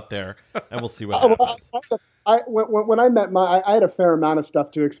this out there, and we'll see what happens. When I met I had a fair amount of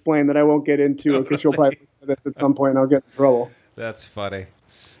stuff to explain that I won't get into because you'll probably listen to this at some point and I'll get in trouble. That's funny.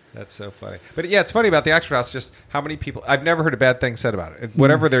 That's so funny. But yeah, it's funny about the Oxford House, just how many people... I've never heard a bad thing said about it.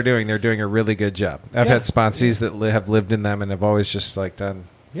 Whatever they're doing a really good job. I've had sponsees that have lived in them and have always just like done...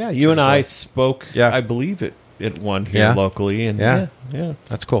 Yeah, you and I spoke, I believe, at one here locally. And yeah.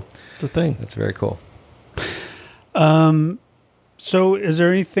 That's cool. It's a thing. That's very cool. So is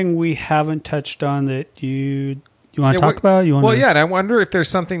there anything we haven't touched on that you want to talk about? And I wonder if there's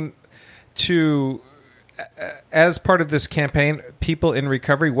something to... As part of this campaign, People in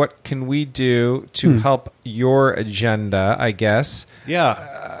Recovery, what can we do to help your agenda, I guess?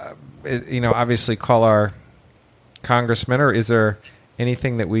 Yeah. Obviously call our congressman, or is there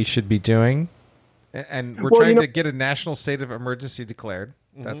anything that we should be doing? And we're trying to get a national state of emergency declared.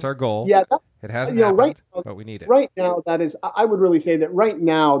 That's our goal. Yeah. It hasn't happened, right now, but we need it. Right now, I would really say that right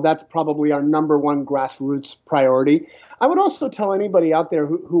now, that's probably our number one grassroots priority. I would also tell anybody out there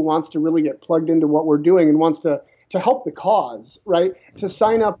who wants to really get plugged into what we're doing and wants to help the cause, right, to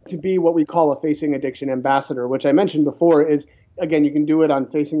sign up to be what we call a Facing Addiction ambassador, which I mentioned before is, again, you can do it on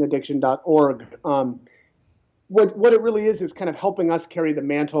facingaddiction.org. What it really is kind of helping us carry the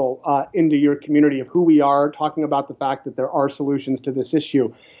mantle into your community of who we are, talking about the fact that there are solutions to this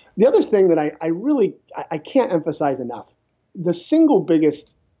issue. The other thing that I can't emphasize enough, the single biggest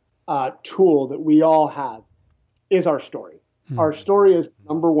tool that we all have is our story. Our story is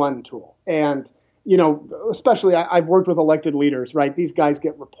the number one tool. And, especially I've worked with elected leaders, right? These guys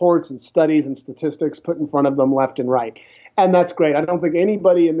get reports and studies and statistics put in front of them left and right. And that's great. I don't think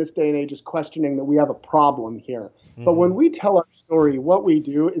anybody in this day and age is questioning that we have a problem here. But when we tell our story, what we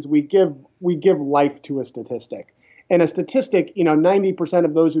do is we give life to a statistic. And a statistic, 90%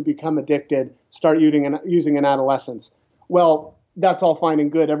 of those who become addicted start using in adolescence. Well, that's all fine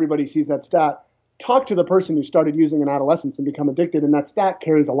and good. Everybody sees that stat. Talk to the person who started using in adolescence and become addicted, and that stat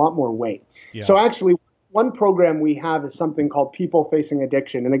carries a lot more weight. Yeah. So actually, one program we have is something called People Facing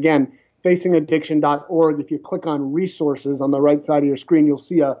Addiction. And again, facingaddiction.org, if you click on resources on the right side of your screen, you'll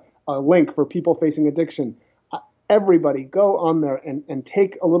see a link for People Facing Addiction. Everybody go on there and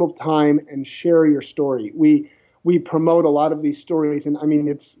take a little time and share your story. We promote a lot of these stories, and I mean,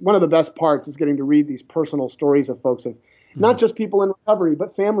 it's one of the best parts is getting to read these personal stories of folks of not just people in recovery,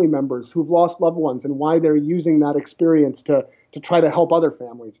 but family members who've lost loved ones and why they're using that experience to try to help other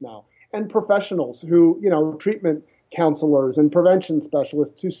families now. And professionals who, treatment counselors and prevention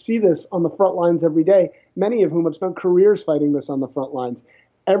specialists who see this on the front lines every day, many of whom have spent careers fighting this on the front lines.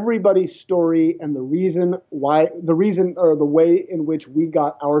 Everybody's story and the reason or the way in which we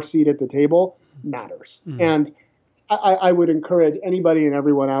got our seat at the table matters. And I would encourage anybody and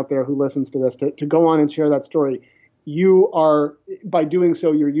everyone out there who listens to this to go on and share that story. You are, by doing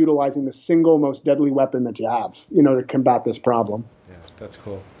so, you're utilizing the single most deadly weapon that you have, to combat this problem. Yeah, that's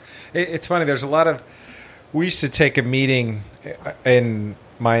cool. It's funny. There's a lot of, we used to take a meeting in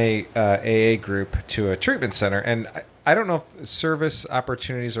my AA group to a treatment center, and I don't know if service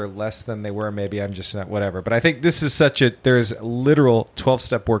opportunities are less than they were. Maybe I'm just not, whatever. But I think this is there's literal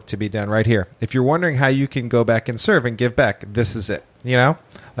 12-step work to be done right here. If you're wondering how you can go back and serve and give back, this is it.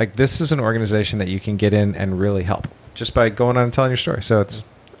 This is an organization that you can get in and really help just by going on and telling your story. So it's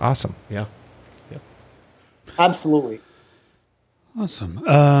awesome. Yeah. Absolutely. Awesome.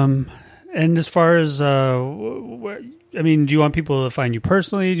 And as far as, do you want people to find you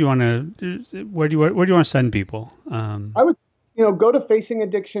personally? Do you want to, where do you want to send people? I would, go to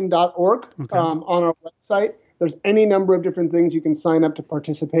facingaddiction.org on our website. There's any number of different things you can sign up to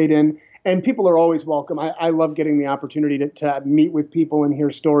participate in. And people are always welcome. I love getting the opportunity to meet with people and hear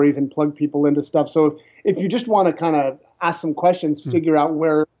stories and plug people into stuff. So if you just want to kind of ask some questions, figure out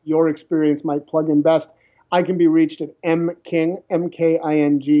where your experience might plug in best, I can be reached at mking,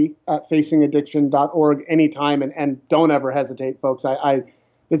 M-K-I-N-G, at facingaddiction.org anytime. And don't ever hesitate, folks.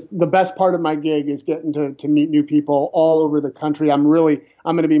 It's the best part of my gig is getting to meet new people all over the country. I'm going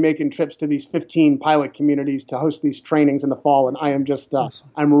to be making trips to these 15 pilot communities to host these trainings in the fall. And I am just,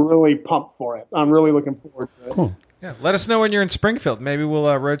 I'm really pumped for it. I'm really looking forward to it. Cool. Yeah. Let us know when you're in Springfield. Maybe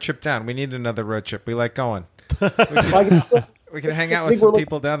we'll road trip down. We need another road trip. We like going. We can hang out with some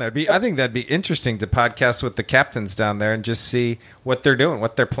people down there. I think that'd be interesting to podcast with the captains down there and just see what they're doing,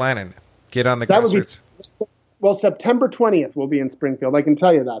 what they're planning. Get on the grassroots. Well, September 20th we'll be in Springfield. I can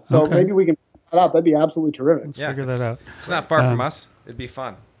tell you that. So maybe we can put that out. That'd be absolutely terrific. Yeah, figure that out. It's not far from us. It'd be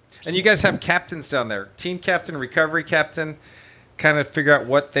fun. And you guys have captains down there, team captain, recovery captain, kind of figure out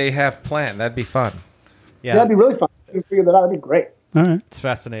what they have planned. That'd be fun. Yeah, that'd be really fun. If you figure that out, that'd be great. All right. It's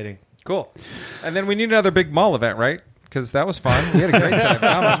fascinating. Cool. And then we need another big mall event, right? Because that was fun. We had a great time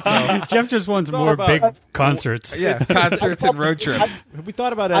coming. So. Jeff just wants more big concerts. Yeah, concerts and road trips. We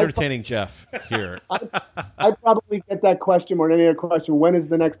thought about entertaining Jeff here. I probably get that question more than any other question. When is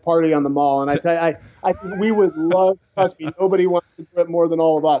the next party on the mall? And I tell you, I think we would love. Trust me, nobody wants to do it more than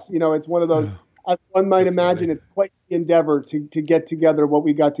all of us. You know, it's one of those. One might imagine it's quite the endeavor to get together what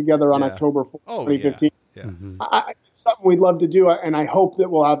we got together on October 4th, 2015. Yeah. It's something we'd love to do, and I hope that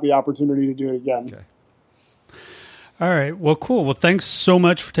we'll have the opportunity to do it again. Okay. All right. Well, cool. Well, thanks so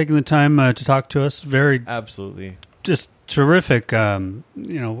much for taking the time to talk to us. Very absolutely just terrific. Update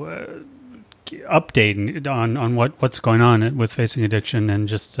on what's going on with Facing Addiction, and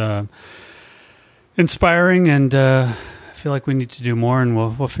just inspiring. And I feel like we need to do more, and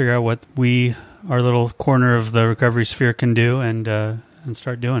we'll figure out what our little corner of the recovery sphere can do, and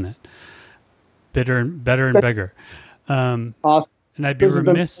start doing it. Better and bigger. Awesome. And I'd be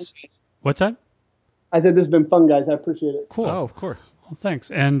remiss. What's that? I said this has been fun, guys. I appreciate it. Cool. Oh, of course. Well, thanks.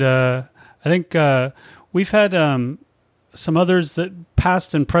 And I think we've had some others that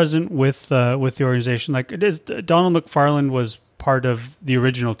past and present with the organization. Like Donald McFarland was part of the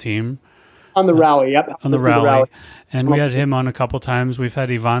original team on the rally. Yep, on the rally, and we had him on a couple times. We've had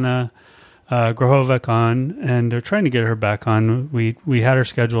Ivana Grohovic on, and they're trying to get her back on. We had her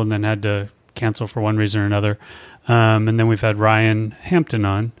scheduled and then had to cancel for one reason or another. And then we've had Ryan Hampton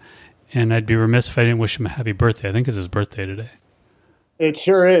on. And I'd be remiss if I didn't wish him a happy birthday. I think it's his birthday today. It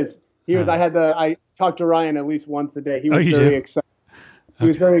sure is. He was. I talked to Ryan at least once a day. He was very excited. He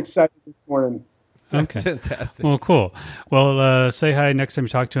was very excited this morning. That's fantastic. Well, cool. Well, say hi next time you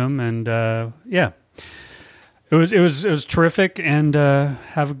talk to him. And it was terrific. And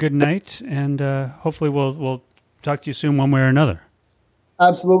have a good night. And hopefully we'll talk to you soon, one way or another.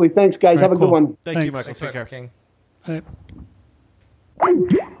 Absolutely. Thanks, guys. Right, have a good one. Thank you, Michael. Thanks, Take care. King.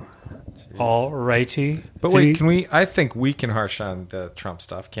 All righty. But wait, I think we can harsh on the Trump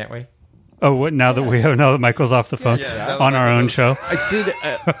stuff, can't we? Oh, what? Now that Michael's off the phone on our own show. I did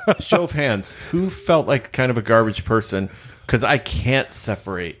show of hands. Who felt like kind of a garbage person? Because I can't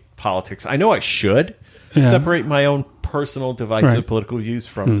separate politics. I know I should separate my own personal divisive political views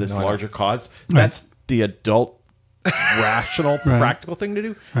from this larger cause. That's the adult, rational, practical thing to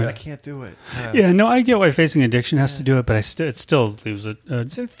do. Right. I can't do it. Yeah, no, I get why Facing Addiction has to do it, but it still leaves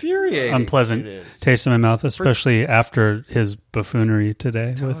it's infuriating, unpleasant taste in my mouth, especially after his buffoonery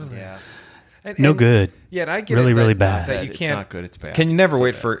today. Totally. No good. Yeah, and I get really, it really bad. That you can't. It's not good. It's bad. Can you never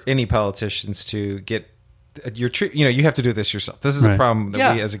wait for any politicians to get your? You have to do this yourself. This is a problem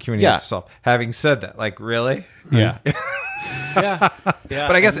that we as a community have to solve. Having said that, like really, yeah.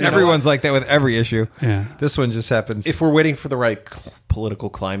 But I guess everyone's like that with every issue. Yeah. This one just happens. If we're waiting for the right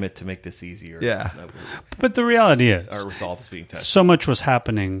political climate to make this easier. But the reality is, our resolve is being tested. So much was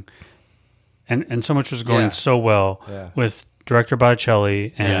happening, and so much was going so well with Director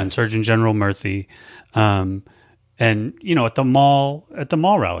Botticelli and Surgeon General Murthy, and at the mall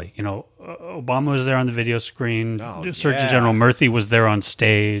rally, Obama was there on the video screen. Surgeon General Murthy was there on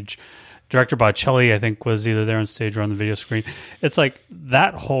stage. Director Botticelli, I think, was either there on stage or on the video screen. It's like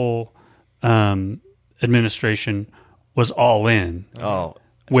that whole administration was all in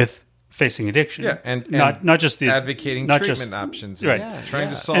with Facing Addiction. Yeah, and not just the advocating treatment options, trying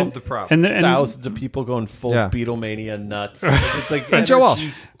to solve the problem. And thousands of people going full Beatlemania nuts, like and Joe Walsh,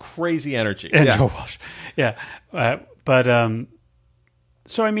 crazy energy, and Joe Walsh,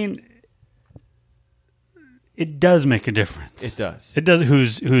 so I mean. It does make a difference. It does. It does.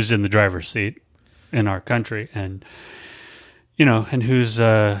 Who's in the driver's seat in our country, and and who's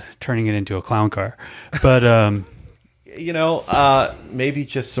turning it into a clown car. But maybe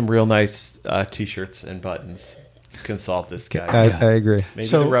just some real nice T-shirts and buttons can solve this, guys. I agree. Maybe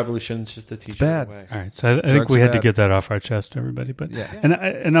the revolution's just a T-shirt bad. away. All right. So I think we had to get that off our chest, everybody. But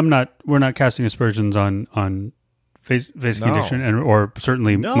we're not casting aspersions on Facing Addiction, or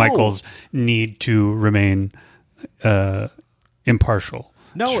certainly Michael's need to remain impartial.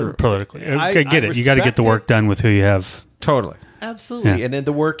 Politically. I get it. You got to get the work done with who you have. Totally. Absolutely. Yeah. And then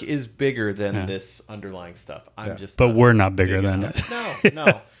the work is bigger than this underlying stuff. But we're not bigger than it.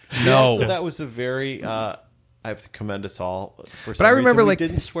 No. So that was a very I have to commend us all for some reason. We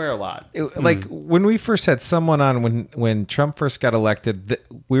didn't swear a lot. When we first had someone on when Trump first got elected,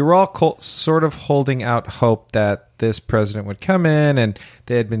 we were all sort of holding out hope that this president would come in, and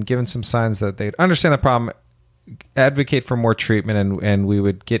they had been given some signs that they'd understand the problem, advocate for more treatment, and we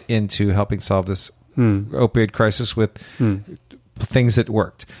would get into helping solve this opioid crisis with things that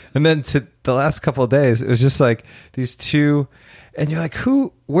worked. And then to the last couple of days, it was just like these two, and you're like,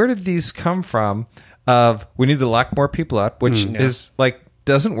 where did these come from? Of we need to lock more people up, which is like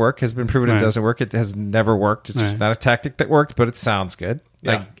doesn't work, has been proven it doesn't work. It has never worked. It's just not a tactic that worked, but it sounds good.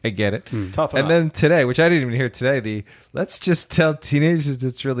 Yeah. I get it. Tough and enough. then today, which I didn't even hear today, let's just tell teenagers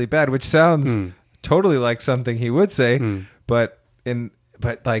it's really bad, which sounds totally like something he would say, but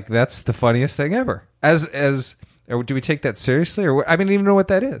like that's the funniest thing ever. Or do we take that seriously? Or I don't even know what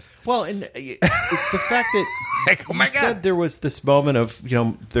that is. Well, and the fact that Like, oh my you God. said there was this moment of,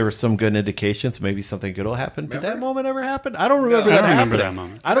 there were some good indications, maybe something good will happen. Did that moment ever happen? I don't remember that happening. that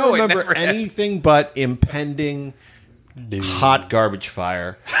moment. I don't No, it remember never happened. anything but impending hot garbage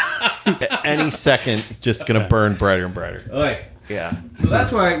fire. Any second, just going to burn brighter and brighter. Yeah. So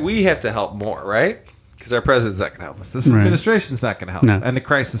that's why we have to help more, right? Because our president's not going to help us. This administration's not going to help, No. and the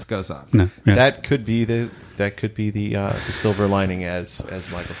crisis goes on. No, yeah. That could be the silver lining, as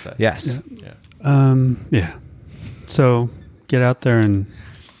Michael said. Yes. Yeah. So get out there and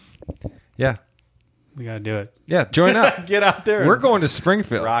Yeah. we got to do it. Yeah. Join up. Get out there. We're and going to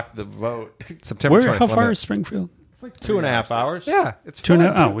Springfield. rock the vote. September 20th. How far is Springfield? It's like 2.5 hours. Yeah, it's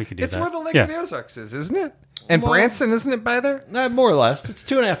 2.5 fun, too. we could do It's that. where the Lake Yeah. of the Ozarks is, isn't it? And Well- Branson, isn't it by there? More or less. It's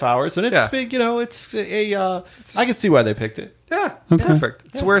 2.5 hours, and it's Yeah. big. It's I can see why they picked it. Yeah, Okay. perfect.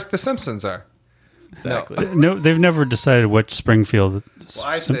 It's where the Simpsons are. Exactly. No, they've never decided which Springfield. Well,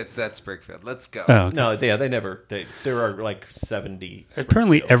 I say it's that Springfield. Let's go. Oh, okay. No, they never. There are like 70.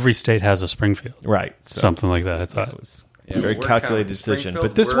 Apparently, Springfields. every state has a Springfield. right. So Something like that. I thought. it was a very we're calculated coming. decision, Springfield,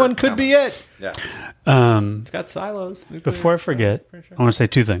 but this we're one could be it. Yeah. It's got silos. nuclear- Before I forget, I want to say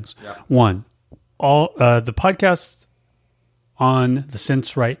two things. One, all the podcasts on the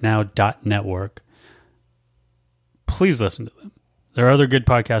SinceRightNow.network, please listen to them. There are other good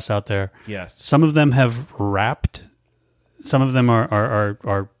podcasts out there. Yes. Some of them have wrapped. Some of them are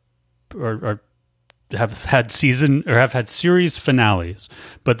have had season or have had series finales,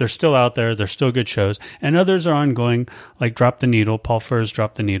 but they're still out there. They're still good shows, and others are ongoing. Like Drop the Needle, Paul Furr's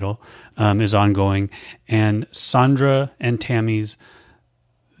Drop the Needle is ongoing, and Sandra and Tammy's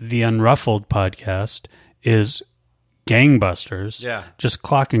The Unruffled podcast is gangbusters. Yeah. just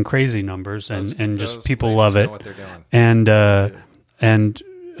clocking crazy numbers, and Those just people ladies love know it. what they're doing.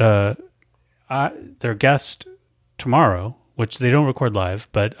 And their guest tomorrow, which they don't record live,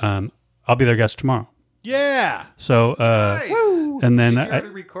 but I'll be their guest tomorrow. Yeah. So, Nice. and then Did you already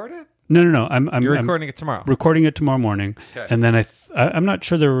record it? no, I'm You're I'm recording it tomorrow. recording it tomorrow morning, Okay. and then I'm not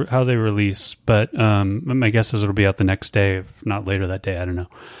sure how they release, but my guess is it'll be out the next day, if not later that day. I don't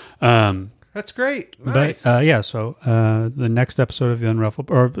know. That's great. Nice. But yeah, so the next episode of The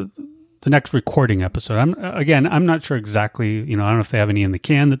Unruffled, or the next recording episode, I'm not sure exactly. I don't know if they have any in the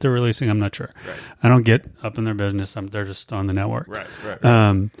can that they're releasing. I'm not sure. Right. I don't get up in their business. They're just on the network.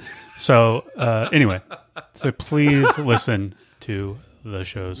 Right. So anyway, so please listen to the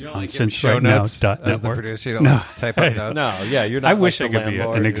shows on SinceRightNow.network. as the producer. You don't like type up notes. No, yeah, you're not. I wish I like the could be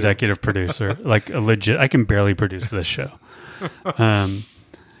landlord an who- executive producer, like a legit. I can barely produce this show.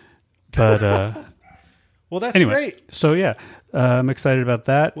 But Well, that's anyway, great. so yeah, I'm excited about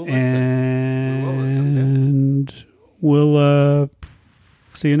that, We'll listen. and we'll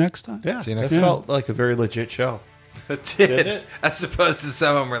see you next time. Yeah, See you that next time. felt like a very legit show. It did. Did it? As opposed to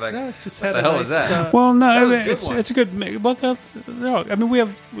some of them were like, Yeah, it just what had the a hell nice, is that? Well, no, That was I a mean, good one. it's a good. Well, I mean, we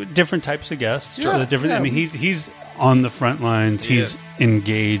have different types of guests. Yeah, so different. yeah. I mean, he's on the front lines. He He's is.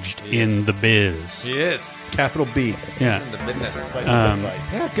 engaged in the biz. She is. Capital B. Yeah, In the business.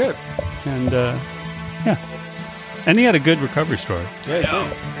 Yeah, good. and yeah, and he had a good recovery story. Yeah,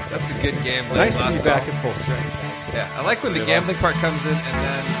 That's a good gambling. nice to be loss back though. at full strength. Yeah, I like when the gambling part comes in and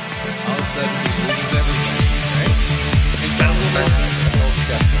then all of a sudden he loses everything. Right? Embezzlement.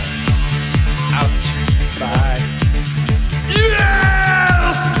 Ouch. Bye.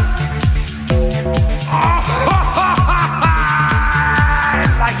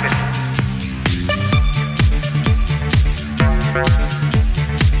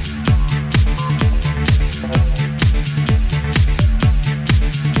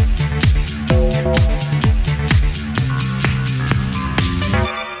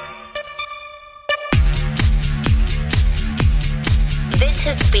 This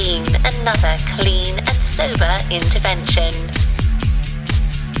has been another clean and sober intervention.